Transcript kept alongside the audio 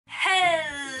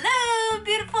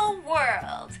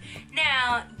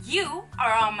Now, you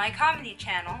are on my comedy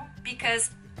channel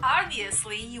because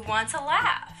obviously you want to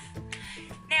laugh.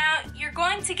 Now, you're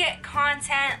going to get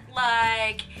content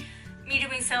like me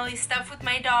doing silly stuff with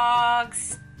my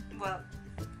dogs, well,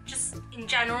 just in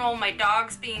general, my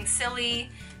dogs being silly.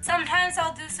 Sometimes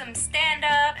I'll do some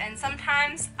stand-up, and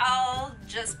sometimes I'll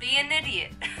just be an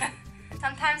idiot.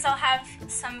 Sometimes I'll have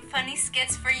some funny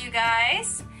skits for you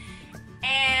guys,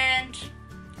 and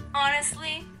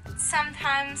honestly,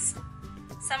 sometimes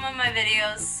some of my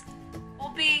videos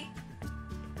will be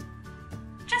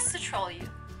just to troll you.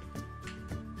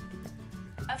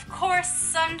 Of course,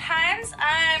 sometimes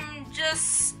I'm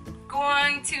just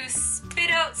going to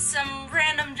spit out some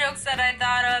random jokes that I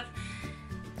thought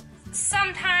of.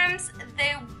 Sometimes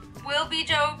they will be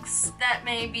jokes that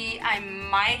maybe I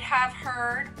might have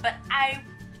heard, but I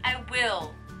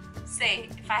will say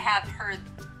if I have heard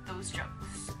those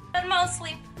jokes. But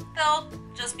mostly, they'll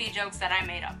just be jokes that I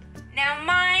made up. Now,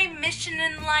 my mission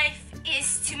in life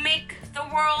is to make the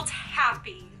world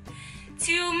happy,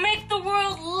 to make the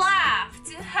world laugh,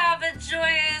 to have a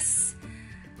joyous,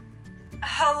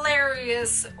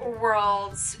 hilarious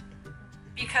world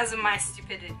because of my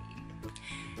stupidity.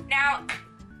 Now,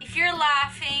 if you're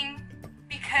laughing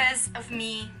because of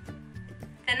me,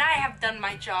 then I have done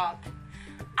my job.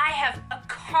 I have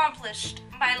accomplished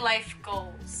my life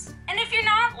goals. And if you're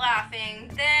not laughing,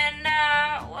 then,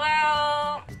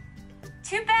 well,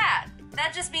 too bad.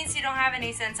 That just means you don't have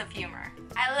any sense of humor.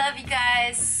 I love you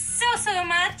guys so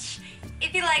much.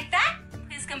 If you like that,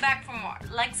 please come back for more.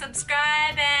 Like,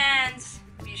 subscribe, and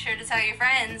be sure to tell your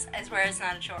friends. I swear it's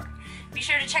not a chore. Be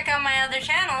sure to check out my other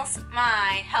channels,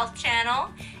 my health channel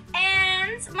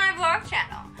and my vlog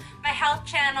channel. My health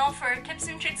channel for tips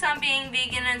and tricks on being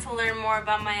vegan and to learn more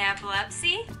about my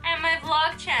epilepsy, and my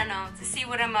vlog channel to see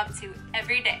what I'm up to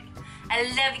every day. I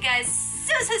love you guys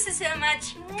so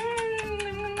much.